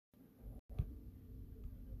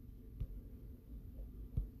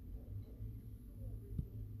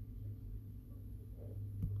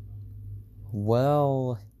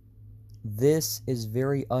Well, this is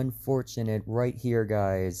very unfortunate right here,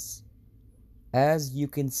 guys. As you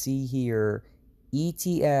can see here,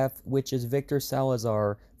 ETF, which is Victor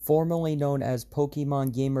Salazar, formerly known as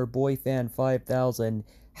Pokemon Gamer Boy Fan 5000,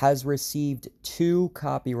 has received 2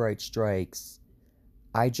 copyright strikes.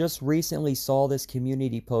 I just recently saw this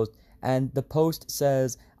community post, and the post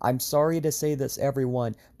says, "I'm sorry to say this,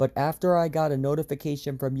 everyone, but after I got a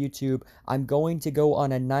notification from YouTube, I'm going to go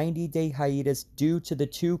on a 90-day hiatus due to the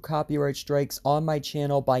 2 copyright strikes on my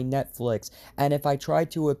channel by Netflix. And if I try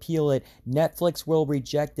to appeal it, Netflix will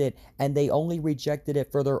reject it, and they only rejected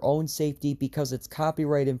it for their own safety because it's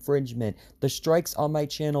copyright infringement. The strikes on my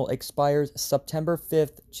channel expires September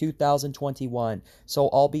 5th, 2021, so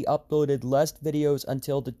I'll be uploaded less videos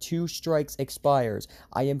until the 2 strikes expires.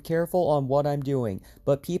 I am careful on what I'm doing,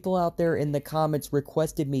 but people out there in the comments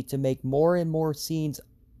requested me to make more and more scenes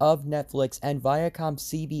of Netflix and Viacom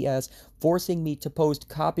CBS, forcing me to post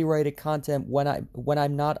copyrighted content when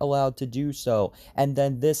I'm not allowed to do so. And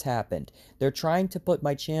then this happened. They're trying to put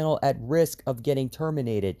my channel at risk of getting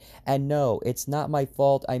terminated. And no, it's not my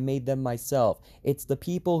fault. I made them myself. It's the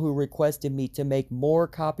people who requested me to make more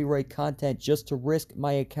copyright content just to risk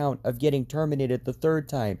my account of getting terminated the 3rd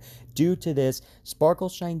time. Due to this, Sparkle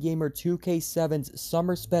Shine Gamer 2K7's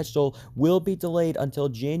summer special will be delayed until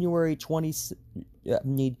January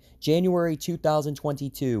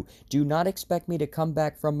 2022. Do not expect me to come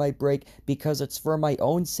back from my break because it's for my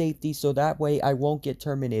own safety, so that way I won't get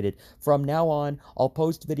terminated. From now on, I'll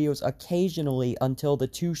post videos occasionally until the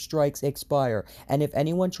 2 strikes expire, and if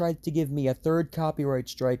anyone tries to give me a 3rd copyright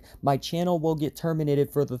strike, my channel will get terminated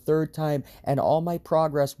for the 3rd time and all my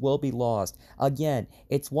progress will be lost. Again,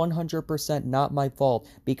 it's 100% not my fault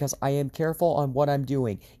because I am careful on what I'm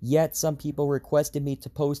doing, yet some people requested me to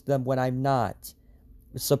post them when I'm not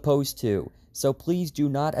supposed to. So please do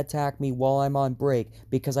not attack me while I'm on break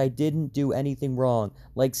because I didn't do anything wrong.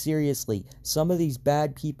 Like seriously, some of these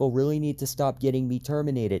bad people really need to stop getting me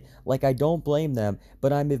terminated. Like I don't blame them,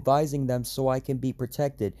 but I'm advising them so I can be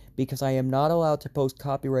protected because I am not allowed to post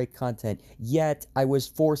copyright content, yet I was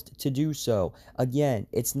forced to do so. Again,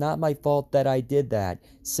 it's not my fault that I did that,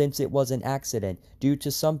 since it was an accident, due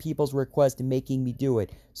to some people's request making me do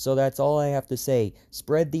it. So that's all I have to say.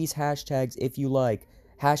 Spread these hashtags if you like.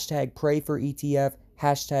 Hashtag pray for ETF,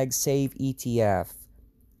 hashtag save ETF.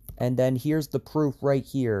 And then here's the proof right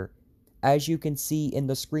here. As you can see in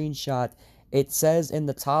the screenshot, it says in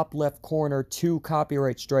the top left corner 2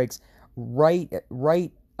 copyright strikes. Right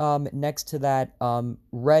next to that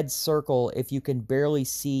red circle, if you can barely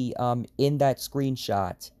see in that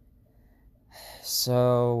screenshot.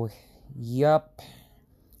 So, yup.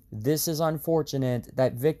 This is unfortunate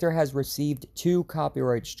that Victor has received 2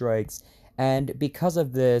 copyright strikes, and because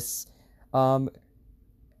of this,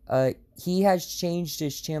 he has changed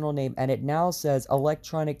his channel name, and it now says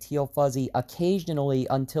Electronic Teal Fuzzy occasionally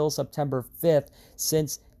until September 5th,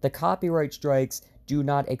 since the copyright strikes do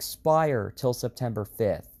not expire till September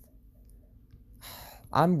 5th.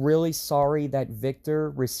 I'm really sorry that Victor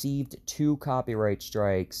received 2 copyright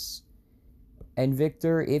strikes. And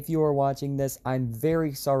Victor, if you are watching this, I'm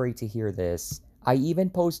very sorry to hear this. I even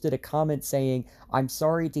posted a comment saying, "I'm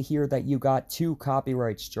sorry to hear that you got 2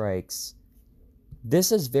 copyright strikes."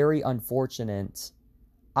 This is very unfortunate.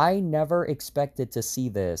 I never expected to see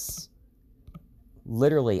this.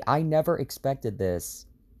 Literally, I never expected this.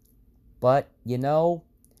 But, you know,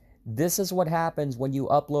 this is what happens when you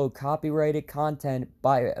upload copyrighted content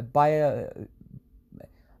by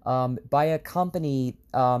a company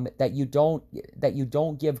that you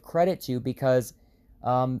don't give credit to, because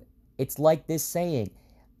it's like this saying: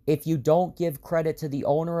 if you don't give credit to the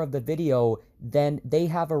owner of the video, then they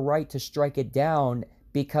have a right to strike it down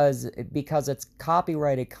because it's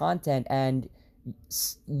copyrighted content, and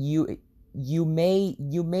you may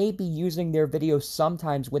be using their video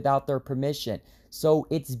sometimes without their permission. So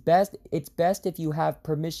it's best if you have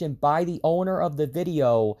permission by the owner of the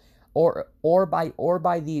video, or by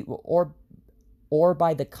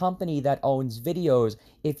the company that owns videos,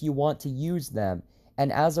 if you want to use them.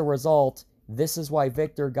 And as a result, this is why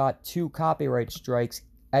Victor got 2 copyright strikes,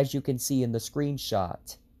 as you can see in the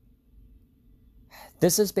screenshot.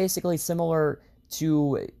 This is basically similar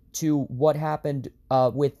to what happened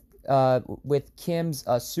with Kim's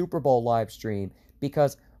Super Bowl live stream,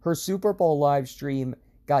 because her Super Bowl live stream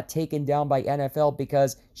got taken down by NFL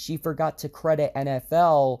because she forgot to credit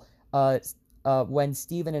NFL when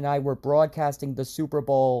Steven and I were broadcasting the Super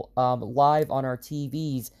Bowl live on our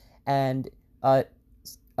TVs, and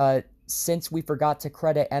since we forgot to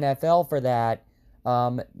credit NFL for that,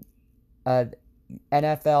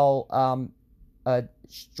 NFL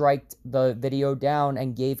striked the video down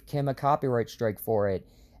and gave Kim a copyright strike for it.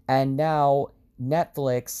 And now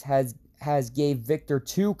Netflix has gave Victor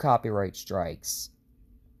 2 copyright strikes.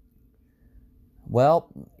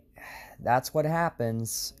 Well, that's what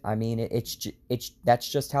happens. I mean, it's that's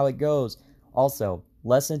just how it goes. Also,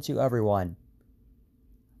 lesson to everyone.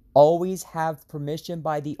 Always have permission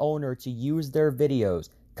by the owner to use their videos,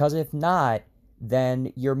 because if not,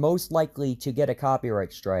 then you're most likely to get a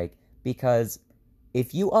copyright strike, because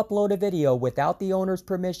if you upload a video without the owner's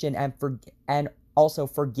permission and also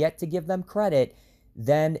forget to give them credit,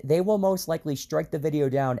 then they will most likely strike the video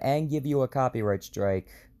down and give you a copyright strike.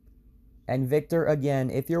 And Victor, again,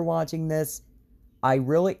 if you're watching this, I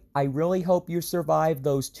really hope you survive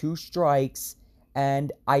those 2 strikes,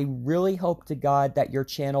 and I really hope to God that your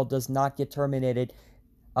channel does not get terminated.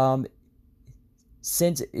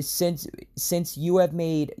 Since you have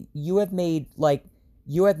made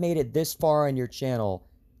it this far on your channel,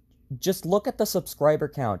 just look at the subscriber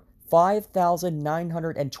count.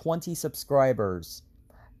 5,920 subscribers.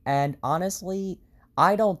 And honestly,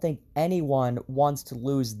 I don't think anyone wants to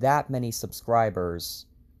lose that many subscribers.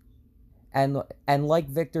 And like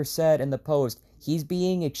Victor said in the post, he's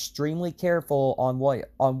being extremely careful on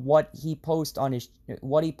what he posts on his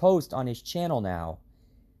channel now.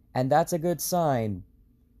 And that's a good sign.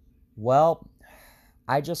 Well,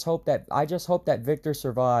 I just hope that Victor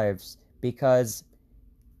survives, because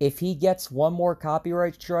if he gets one more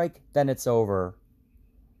copyright strike, then it's over.